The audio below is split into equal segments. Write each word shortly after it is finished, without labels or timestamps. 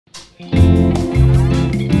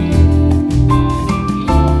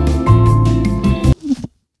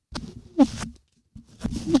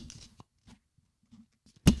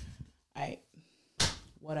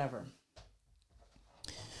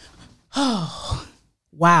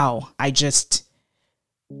wow,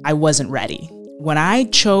 I wasn't ready. When I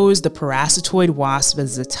chose the parasitoid wasp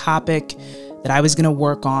as the topic that I was going to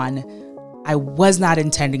work on, I was not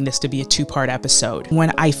intending this to be a two-part episode.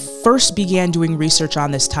 When I first began doing research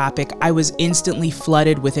on this topic, I was instantly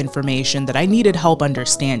flooded with information that I needed help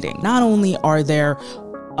understanding. Not only are there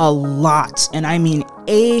a lot, and I mean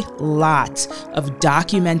a lot, of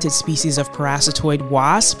documented species of parasitoid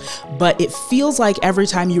wasp, but it feels like every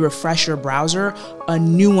time you refresh your browser, a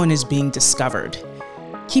new one is being discovered.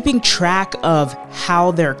 Keeping track of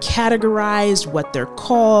how they're categorized, what they're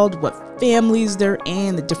called, what families they're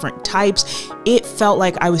in, the different types, it felt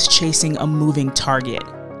like I was chasing a moving target.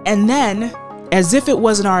 And then, as if it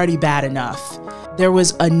wasn't already bad enough, there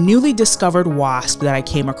was a newly discovered wasp that I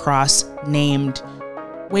came across named,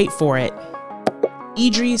 wait for it,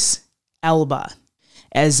 Idris Elba,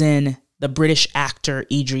 as in the British actor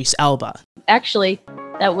Idris Elba. Actually,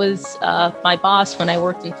 that was my boss when I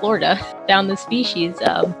worked in Florida, found this species.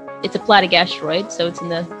 It's a platygastroid, so it's in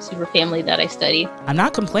the superfamily that I study. I'm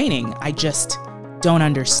not complaining, I just don't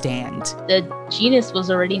understand. The genus was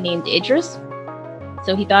already named Idris,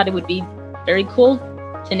 so he thought it would be very cool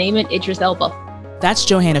to name it Idris Elba. That's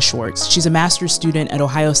Johanna Schwartz. She's a master's student at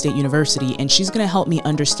Ohio State University, and she's going to help me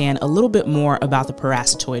understand a little bit more about the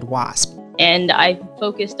parasitoid wasp. And I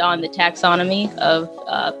focused on the taxonomy of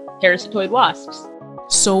parasitoid wasps.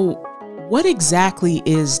 So what exactly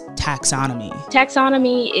is taxonomy?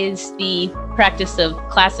 Taxonomy is the practice of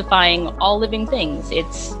classifying all living things.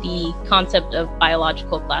 It's the concept of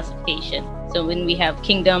biological classification. So when we have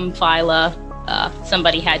kingdom, phyla,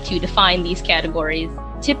 somebody had to define these categories.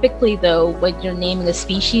 Typically, though, when you're naming a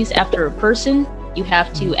species after a person, you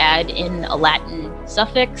have to add in a Latin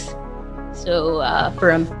suffix. So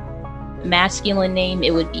for a masculine name,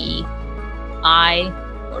 it would be I,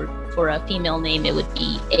 or for a female name, it would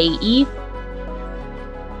be AE.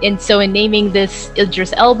 And so in naming this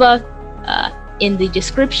Idris Elba, in the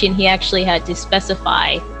description, he actually had to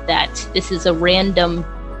specify that this is a random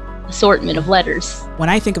assortment of letters. When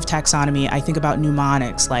I think of taxonomy, I think about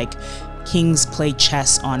mnemonics like kings play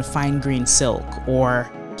chess on fine green silk, or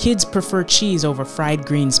kids prefer cheese over fried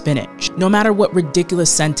green spinach. No matter what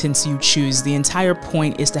ridiculous sentence you choose, the entire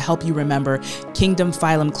point is to help you remember kingdom,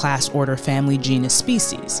 phylum, class, order, family, genus,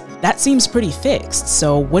 species. That seems pretty fixed,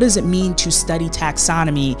 so what does it mean to study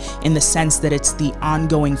taxonomy in the sense that it's the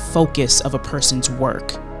ongoing focus of a person's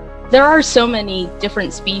work? There are so many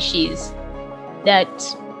different species that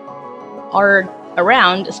are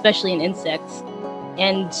around, especially in insects,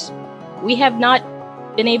 and we have not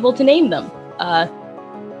been able to name them.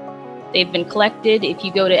 They've been collected. If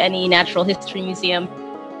you go to any natural history museum,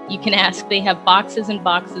 you can ask. They have boxes and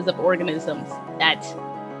boxes of organisms that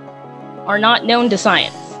are not known to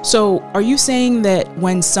science. So are you saying that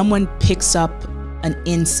when someone picks up an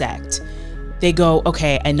insect, they go,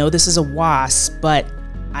 okay, I know this is a wasp, but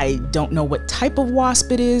I don't know what type of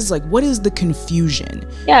wasp it is? Like, what is the confusion?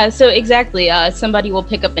 Yeah, so exactly. Somebody will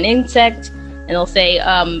pick up an insect and they'll say,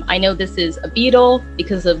 I know this is a beetle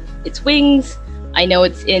because of its wings. I know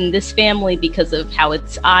it's in this family because of how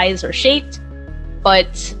its eyes are shaped.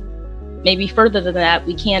 But maybe further than that,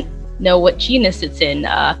 we can't know what genus it's in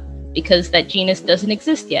because that genus doesn't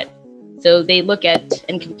exist yet. So they look at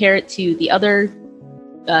and compare it to the other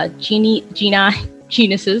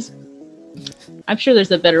genuses. I'm sure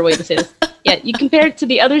there's a better way to say this. Yeah, you compare it to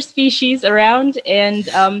the other species around, and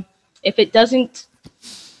if it doesn't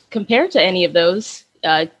compare to any of those,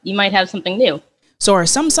 you might have something new. So are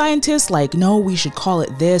some scientists like, no, we should call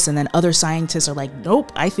it this, and then other scientists are like,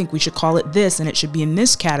 nope, I think we should call it this, and it should be in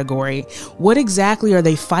this category? What exactly are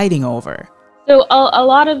they fighting over? So a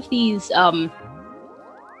lot of these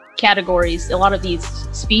categories, a lot of these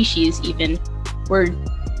species even, were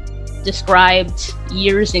described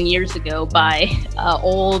years and years ago by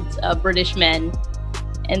old British men,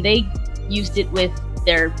 and they used it with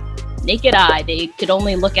their naked eye. They could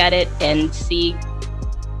only look at it and see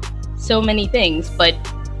so many things, but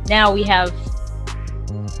now we have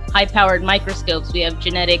high-powered microscopes. We have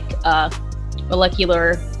genetic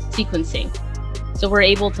molecular sequencing. So we're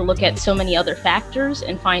able to look at so many other factors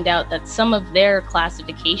and find out that some of their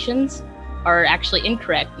classifications are actually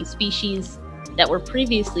incorrect, and species that were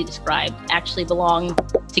previously described actually belong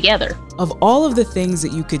together. Of all of the things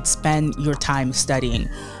that you could spend your time studying,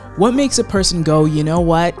 what makes a person go, you know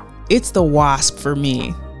what, it's the wasp for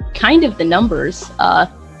me? Kind of the numbers.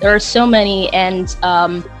 There are so many, and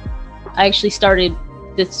I actually started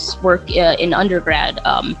this work in undergrad.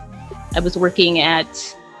 I was working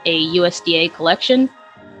at a USDA collection,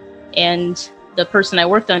 and the person I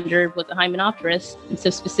worked under was a hymenopterist, and so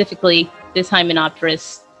specifically this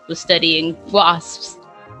hymenopterist was studying wasps.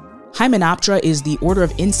 Hymenoptera is the order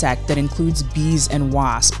of insect that includes bees and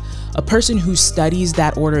wasps. A person who studies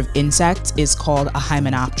that order of insects is called a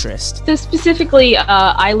hymenopterist. So specifically,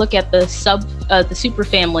 I look at the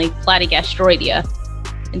superfamily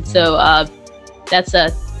Platygastroidea, and so that's a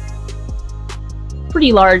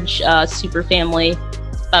pretty large superfamily,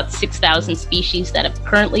 about 6,000 species that have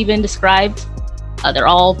currently been described. They're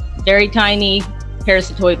all very tiny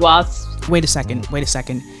parasitoid wasps. Wait a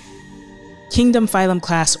second. Kingdom, phylum,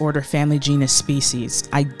 class, order, family, genus, species.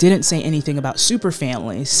 I didn't say anything about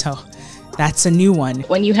superfamilies, so that's a new one.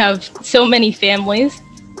 When you have so many families,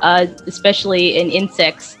 especially in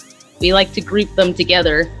insects, we like to group them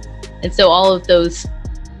together. And so all of those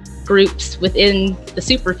groups within the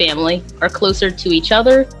superfamily are closer to each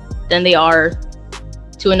other than they are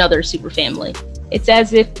to another superfamily. It's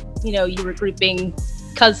as if, you were grouping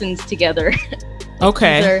cousins together.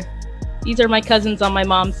 Okay. These are my cousins on my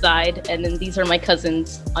mom's side, and then these are my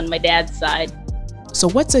cousins on my dad's side. So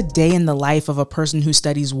what's a day in the life of a person who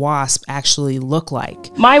studies wasps actually look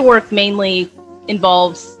like? My work mainly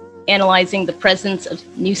involves analyzing the presence of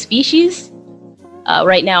new species.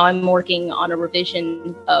 Right now I'm working on a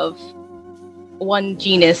revision of one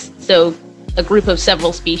genus, so a group of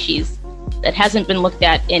several species that hasn't been looked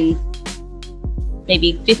at in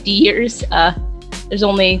maybe 50 years. There's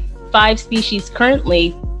only 5 species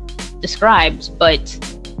currently described, but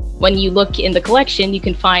when you look in the collection, you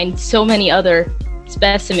can find so many other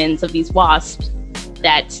specimens of these wasps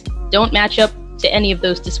that don't match up to any of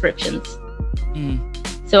those descriptions.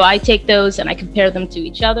 So I take those and I compare them to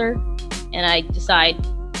each other, and I decide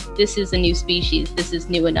this is a new species, this is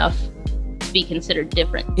new enough to be considered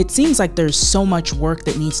different. It seems like there's so much work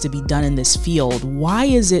that needs to be done in this field. Why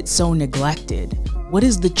is it so neglected? What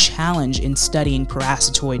is the challenge in studying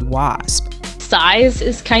parasitoid wasp? Size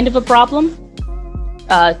is kind of a problem.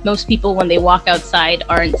 Most people, when they walk outside,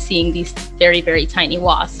 aren't seeing these very, very tiny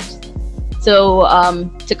wasps. So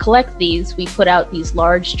to collect these, we put out these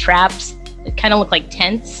large traps that kind of look like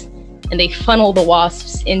tents, and they funnel the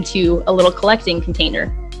wasps into a little collecting container.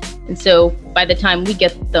 And so by the time we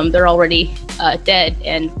get them, they're already dead,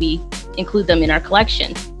 and we include them in our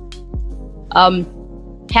collection.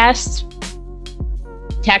 Past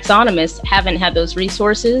taxonomists haven't had those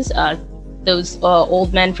resources. Those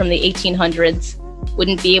old men from the 1800s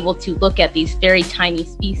wouldn't be able to look at these very tiny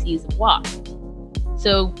species of wasps.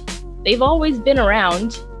 So they've always been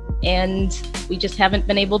around, and we just haven't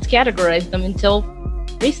been able to categorize them until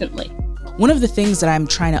recently. One of the things that I'm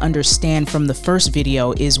trying to understand from the first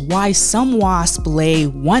video is why some wasps lay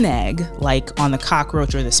one egg, like on the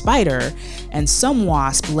cockroach or the spider, and some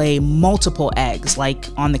wasps lay multiple eggs, like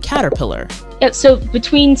on the caterpillar. Yeah, so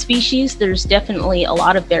between species, there's definitely a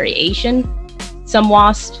lot of variation. Some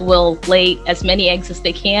wasps will lay as many eggs as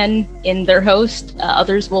they can in their host.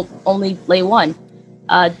 Others will only lay one.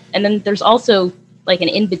 And then there's also like an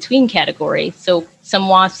in-between category. So some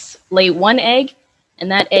wasps lay one egg,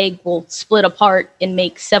 and that egg will split apart and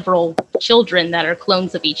make several children that are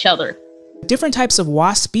clones of each other. Different types of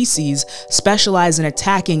wasp species specialize in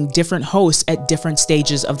attacking different hosts at different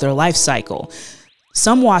stages of their life cycle.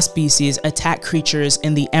 Some wasp species attack creatures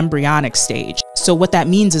in the embryonic stage. So what that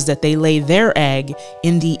means is that they lay their egg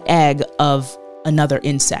in the egg of another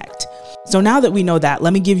insect. So now that we know that,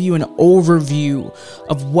 let me give you an overview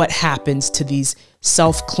of what happens to these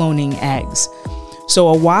self-cloning eggs. So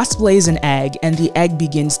a wasp lays an egg, and the egg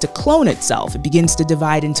begins to clone itself. It begins to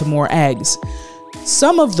divide into more eggs.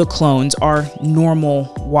 Some of the clones are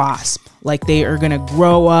normal wasp, like they are gonna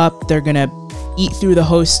grow up, they're gonna eat through the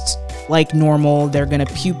host like normal, they're gonna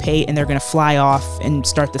pupate, and they're gonna fly off and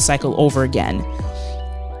start the cycle over again.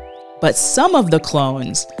 But some of the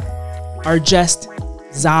clones are just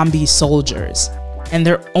zombie soldiers, and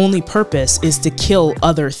their only purpose is to kill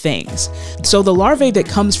other things. So the larvae that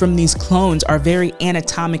comes from these clones are very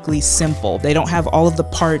anatomically simple. They don't have all of the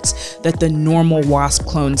parts that the normal wasp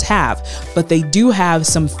clones have, but they do have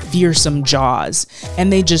some fearsome jaws,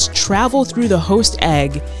 and they just travel through the host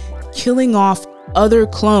egg, killing off other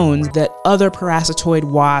clones that other parasitoid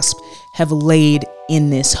wasps have laid in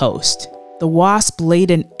this host. The wasp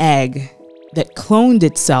laid an egg that cloned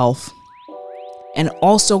itself and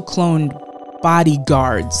also cloned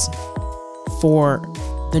bodyguards for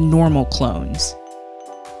the normal clones.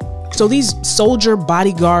 So these soldier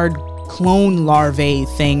bodyguard clone larvae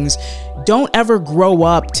things don't ever grow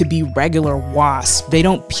up to be regular wasps. They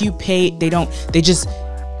don't pupate, they just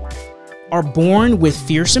are born with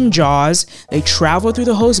fearsome jaws. They travel through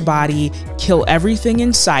the host body, kill everything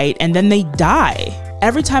in sight, and then they die.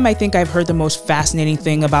 Every time I think I've heard the most fascinating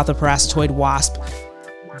thing about the parasitoid wasp,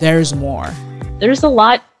 there's more. There's a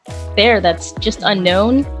lot there that's just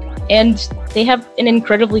unknown, And they have an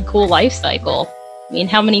incredibly cool life cycle. I mean,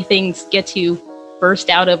 how many things get to burst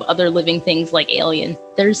out of other living things like alien?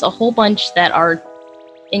 There's a whole bunch that are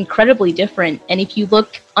incredibly different. And if you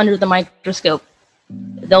look under the microscope,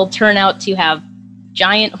 they'll turn out to have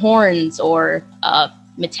giant horns or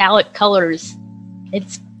metallic colors.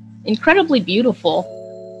 It's incredibly beautiful.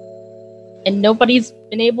 And nobody's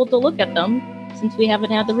been able to look at them since we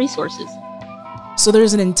haven't had the resources. So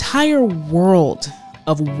there's an entire world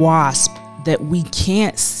of wasp that we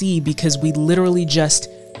can't see because we literally just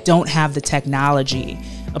don't have the technology.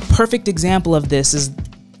 A perfect example of this is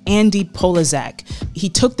Andy Polizek. He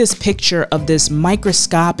took this picture of this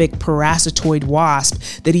microscopic parasitoid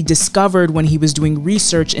wasp that he discovered when he was doing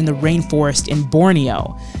research in the rainforest in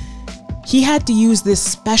Borneo. He had to use this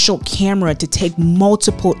special camera to take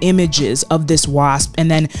multiple images of this wasp and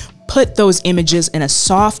then put those images in a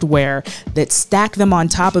software that stacked them on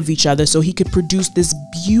top of each other so he could produce this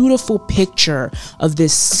beautiful picture of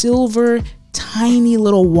this silver tiny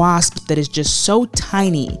little wasp that is just so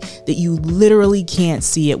tiny that you literally can't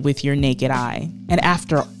see it with your naked eye. And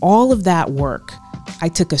after all of that work, I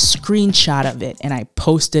took a screenshot of it and I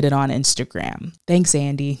posted it on Instagram. Thanks,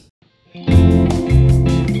 Andy.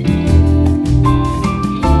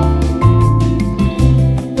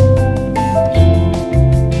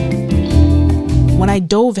 When I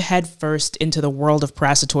dove headfirst into the world of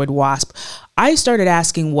parasitoid wasp, I started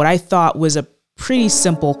asking what I thought was a pretty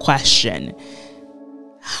simple question.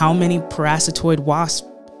 How many parasitoid wasps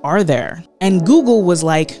are there? And Google was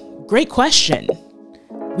like, great question.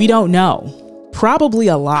 We don't know. Probably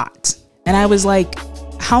a lot. And I was like,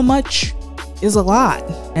 how much is a lot?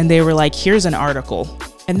 And they were like, here's an article.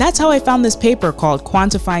 And that's how I found this paper called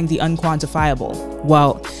Quantifying the Unquantifiable.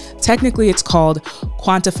 Well, technically it's called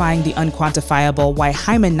Quantifying the Unquantifiable, Why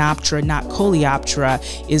Hymenoptera, not Coleoptera,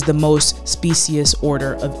 is the most specious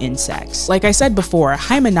order of insects. Like I said before,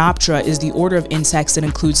 Hymenoptera is the order of insects that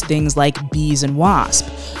includes things like bees and wasps.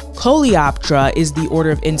 Coleoptera is the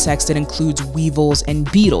order of insects that includes weevils and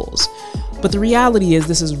beetles. But the reality is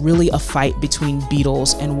this is really a fight between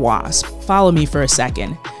beetles and wasps. Follow me for a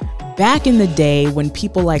second. Back in the day when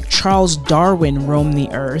people like Charles Darwin roamed the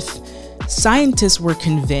earth, scientists were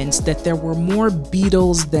convinced that there were more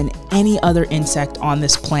beetles than any other insect on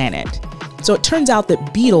this planet. So it turns out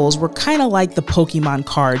that beetles were kind of like the Pokemon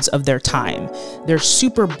cards of their time. They're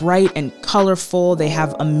super bright and colorful, they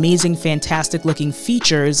have amazing, fantastic looking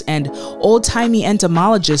features, and old-timey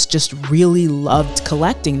entomologists just really loved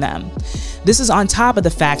collecting them. This is on top of the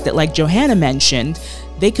fact that, like Johanna mentioned,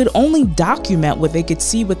 they could only document what they could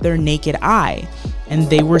see with their naked eye, and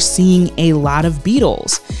they were seeing a lot of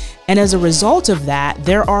beetles. And as a result of that,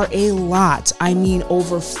 there are a lot, I mean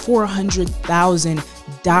over 400,000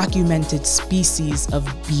 documented species of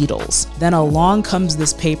beetles. Then along comes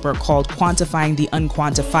this paper called Quantifying the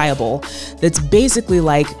Unquantifiable that's basically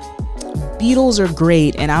like, beetles are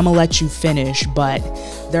great and I'm gonna let you finish, but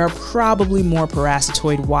there are probably more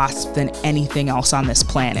parasitoid wasps than anything else on this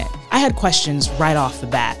planet. I had questions right off the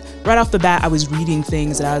bat. Right off the bat, I was reading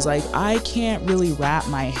things and I was like, I can't really wrap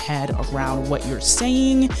my head around what you're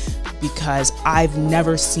saying because I've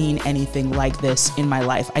never seen anything like this in my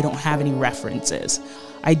life. I don't have any references.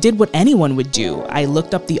 I did what anyone would do. I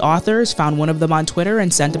looked up the authors, found one of them on Twitter,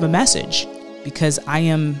 and sent them a message because I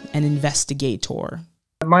am an investigator.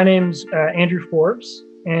 My name's Andrew Forbes,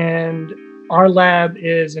 and our lab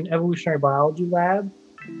is an evolutionary biology lab.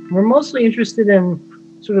 We're mostly interested in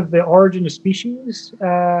sort of the origin of species,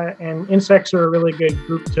 and insects are a really good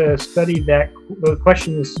group to study those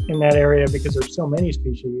questions in that area because there's so many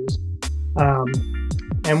species.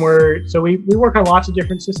 And we work on lots of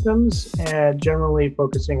different systems and generally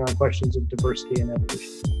focusing on questions of diversity and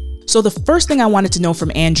evolution. So the first thing I wanted to know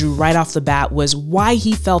from Andrew right off the bat was why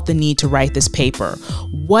he felt the need to write this paper.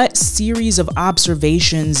 What series of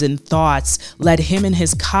observations and thoughts led him and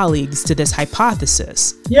his colleagues to this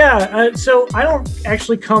hypothesis? Yeah, so I don't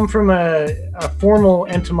actually come from a formal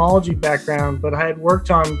entomology background, but I had worked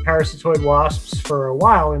on parasitoid wasps for a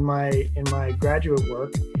while in my graduate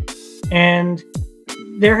work. And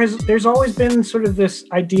there's always been sort of this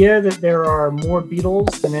idea that there are more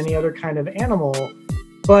beetles than any other kind of animal.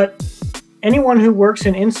 But anyone who works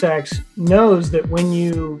in insects knows that when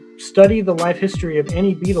you study the life history of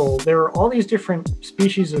any beetle, there are all these different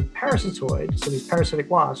species of parasitoids, so these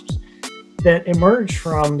parasitic wasps, that emerge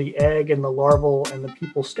from the egg and the larval and the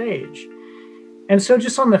pupal stage. And so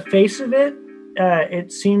just on the face of it,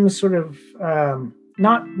 it seems sort of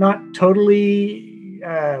not totally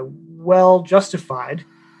well justified,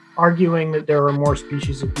 arguing that there are more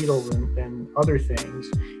species of beetle than other things,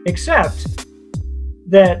 except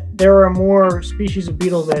that there are more species of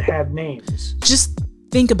beetle that have names. Just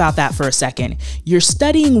think about that for a second. You're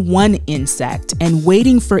studying one insect and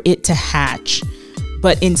waiting for it to hatch,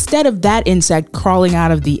 but instead of that insect crawling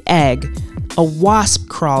out of the egg, a wasp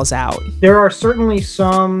crawls out. There are certainly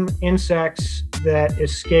some insects that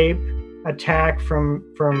escape attack from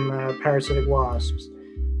parasitic wasps,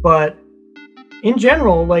 but in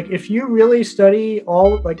general, like if you really study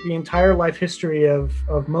the entire life history of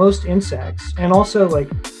most insects, and also like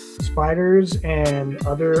spiders and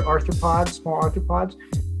other arthropods, small arthropods,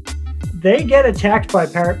 they get attacked by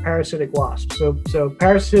parasitic wasps. So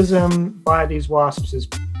parasitism by these wasps is,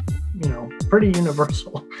 pretty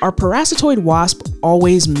universal. Are parasitoid wasps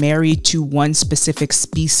always married to one specific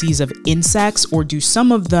species of insects, or do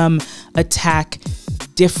some of them attack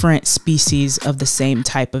different species of the same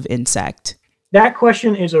type of insect? That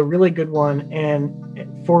question is a really good one,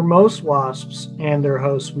 and for most wasps and their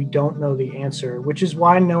hosts, we don't know the answer, which is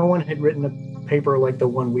why no one had written a paper like the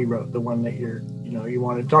one we wrote, the one that you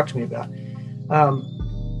wanted to talk to me about.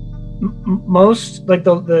 Most, like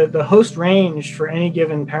the host range for any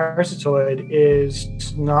given parasitoid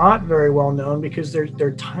is not very well known because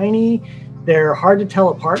they're tiny. They're hard to tell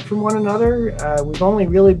apart from one another. We've only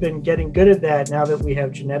really been getting good at that now that we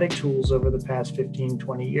have genetic tools over the past 15,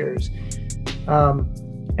 20 years.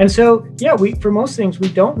 And so, for most things, we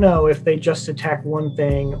don't know if they just attack one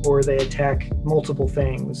thing or they attack multiple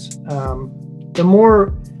things.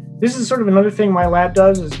 This is sort of another thing my lab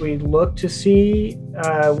does, is we look to see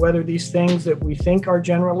whether these things that we think are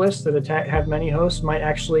generalists that have many hosts might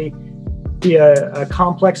actually be a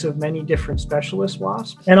complex of many different specialist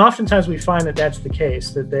wasps. And oftentimes we find that that's the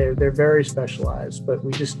case, that they're very specialized, but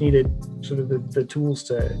we just needed sort of the tools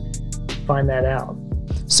to find that out.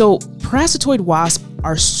 So parasitoid wasps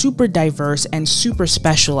are super diverse and super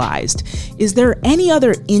specialized. Is there any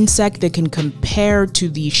other insect that can compare to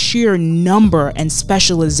the sheer number and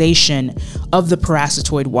specialization of the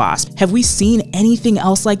parasitoid wasp? Have we seen anything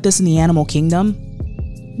else like this in the animal kingdom?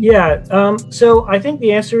 Yeah, so I think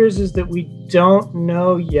the answer is that we don't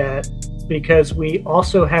know yet, because we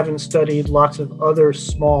also haven't studied lots of other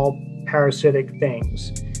small parasitic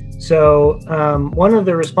things. So one of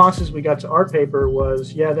the responses we got to our paper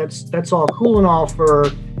was, that's all cool and all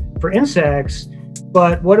for insects,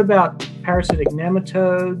 but what about parasitic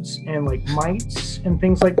nematodes and like mites and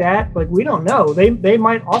things like that? Like, we don't know. They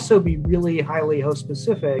might also be really highly host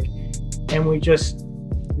specific, and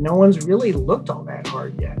no one's really looked all that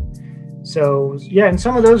hard yet. So in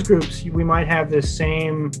some of those groups, we might have this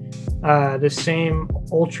same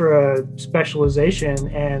ultra specialization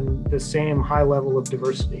and the same high level of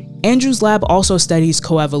diversity. Andrew's lab also studies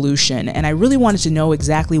coevolution, and I really wanted to know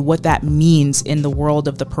exactly what that means in the world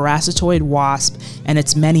of the parasitoid wasp and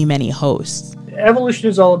its many, many hosts. Evolution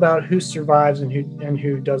is all about who survives and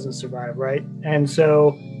who doesn't survive, right? And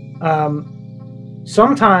so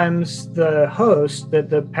sometimes the host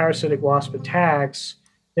that the parasitic wasp attacks,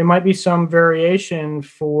 there might be some variation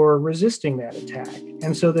for resisting that attack.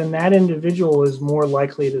 And so then that individual is more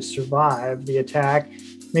likely to survive the attack,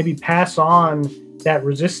 maybe pass on that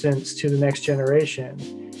resistance to the next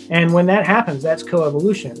generation. And when that happens, that's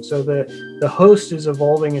coevolution. So the host is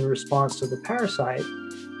evolving in response to the parasite.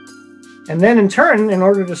 And then in turn, in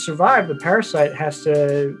order to survive, the parasite has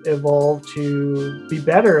to evolve to be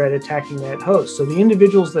better at attacking that host. So the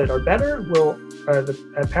individuals that are better at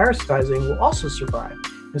parasitizing will also survive.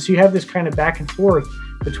 And so you have this kind of back and forth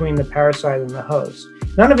between the parasite and the host.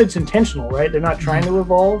 None of it's intentional, right? They're not trying to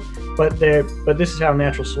evolve, but this is how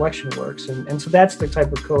natural selection works. And so that's the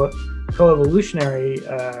type of coevolutionary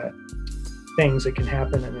things that can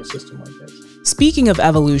happen in a system like this. Speaking of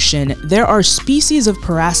evolution, there are species of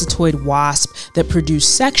parasitoid wasp that produce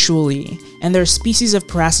sexually, and there are species of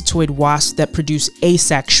parasitoid wasp that produce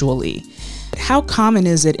asexually. How common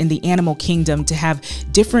is it in the animal kingdom to have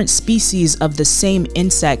different species of the same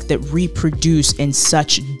insect that reproduce in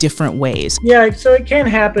such different ways? Yeah, so it can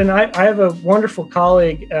happen. I have a wonderful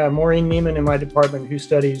colleague, Maureen Neiman, in my department who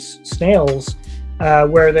studies snails,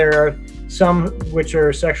 where there are some which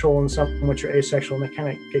are sexual and some which are asexual,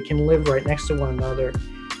 and they can live right next to one another.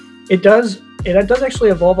 It does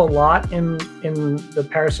actually evolve a lot in the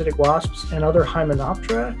parasitic wasps and other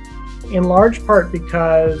Hymenoptera, in large part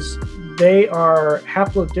because they are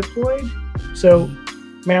haplodiploid. So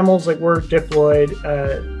mammals, like we're diploid,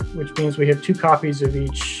 which means we have two copies of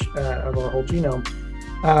each of our whole genome.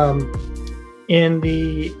 In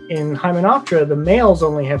Hymenoptera, the males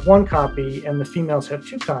only have one copy and the females have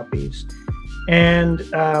two copies. And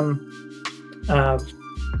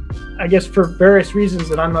I guess for various reasons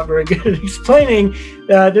that I'm not very good at explaining,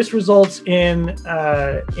 this results in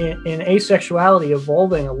asexuality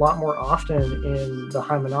evolving a lot more often in the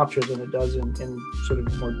Hymenoptera than it does in sort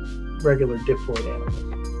of more regular diploid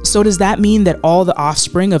animals. So does that mean that all the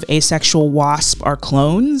offspring of asexual wasp are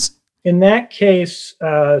clones? In that case,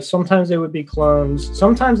 sometimes they would be clones.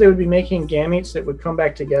 Sometimes they would be making gametes that would come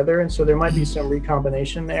back together, and so there might be some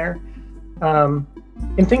recombination there.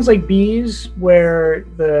 In things like bees, where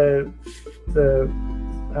the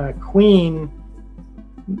queen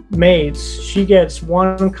mates, she gets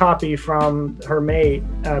one copy from her mate,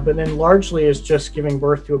 but then largely is just giving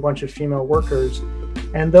birth to a bunch of female workers.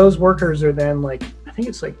 And those workers are then like, I think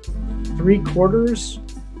it's like 3/4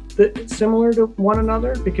 similar to one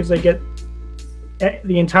another, because they get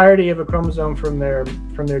the entirety of a chromosome from their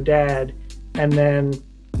dad, and then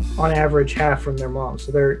on average half from their mom.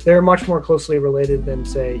 So they're much more closely related than,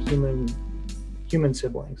 say, human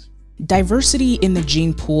siblings. Diversity in the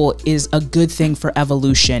gene pool is a good thing for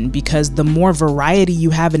evolution, because the more variety you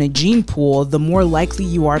have in a gene pool, the more likely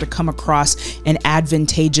you are to come across an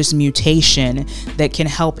advantageous mutation that can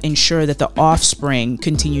help ensure that the offspring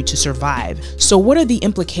continue to survive. So what are the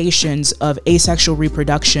implications of asexual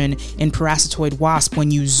reproduction in parasitoid wasp when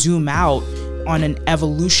you zoom out on an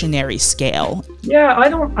evolutionary scale? Yeah, I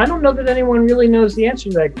don't know that anyone really knows the answer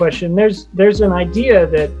to that question. There's an idea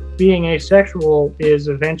that being asexual is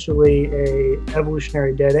eventually a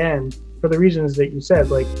evolutionary dead end for the reasons that you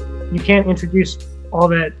said. Like, you can't introduce all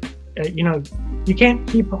that, you can't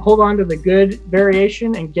hold on to the good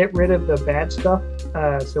variation and get rid of the bad stuff.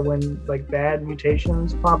 So when like bad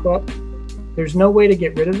mutations pop up, there's no way to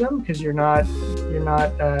get rid of them because you have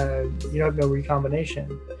no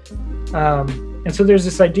recombination. And so there's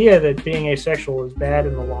this idea that being asexual is bad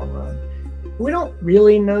in the long run. We don't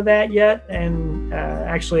really know that yet, and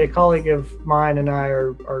actually a colleague of mine and I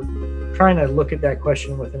are trying to look at that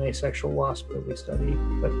question with an asexual wasp that we study,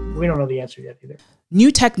 but we don't know the answer yet either.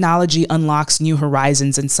 New technology unlocks new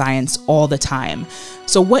horizons in science all the time.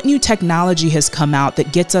 So what new technology has come out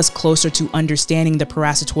that gets us closer to understanding the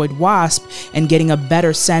parasitoid wasp and getting a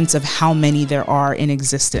better sense of how many there are in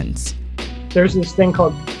existence? There's this thing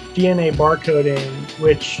called DNA barcoding,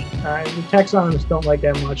 which the taxonomists don't like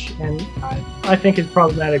that much, and I think is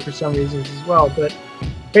problematic for some reasons as well. But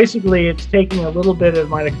basically, it's taking a little bit of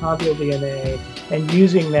mitochondrial DNA and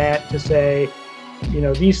using that to say,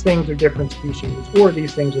 these things are different species, or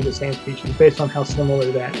these things are the same species, based on how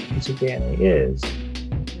similar that piece of DNA is.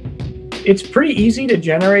 It's pretty easy to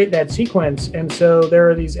generate that sequence, and so there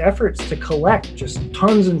are these efforts to collect just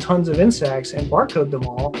tons and tons of insects and barcode them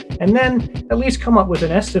all, and then at least come up with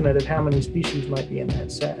an estimate of how many species might be in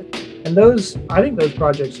that set. And I think those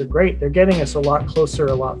projects are great. They're getting us a lot closer,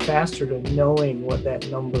 a lot faster to knowing what that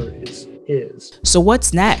number is. So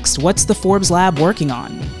what's next? What's the Forbes lab working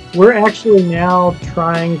on? We're actually now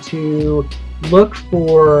trying to look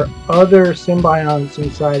for other symbionts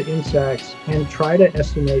inside insects and try to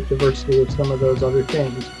estimate diversity of some of those other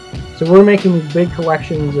things. So we're making these big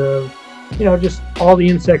collections of, just all the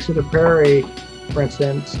insects of the prairie, for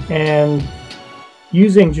instance, and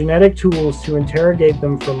using genetic tools to interrogate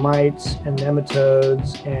them for mites and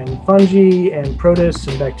nematodes and fungi and protists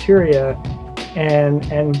and bacteria,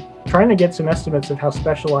 and trying to get some estimates of how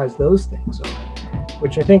specialized those things are,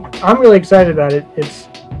 which I think I'm really excited about. It's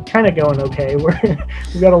kind of going okay.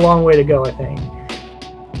 We've got a long way to go, I think.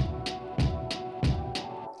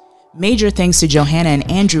 Major thanks to Johanna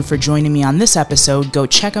and Andrew for joining me on this episode. Go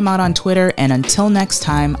check them out on Twitter, and until next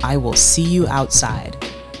time, I will see you outside.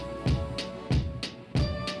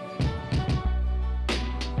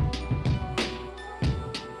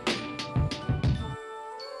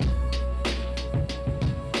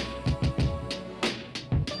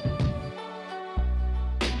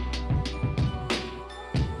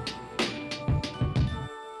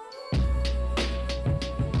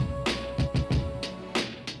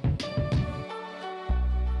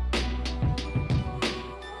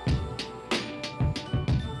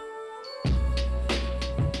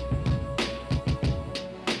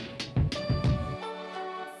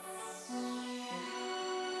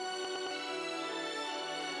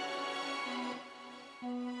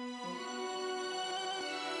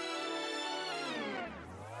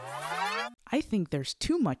 I think there's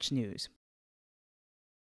too much news.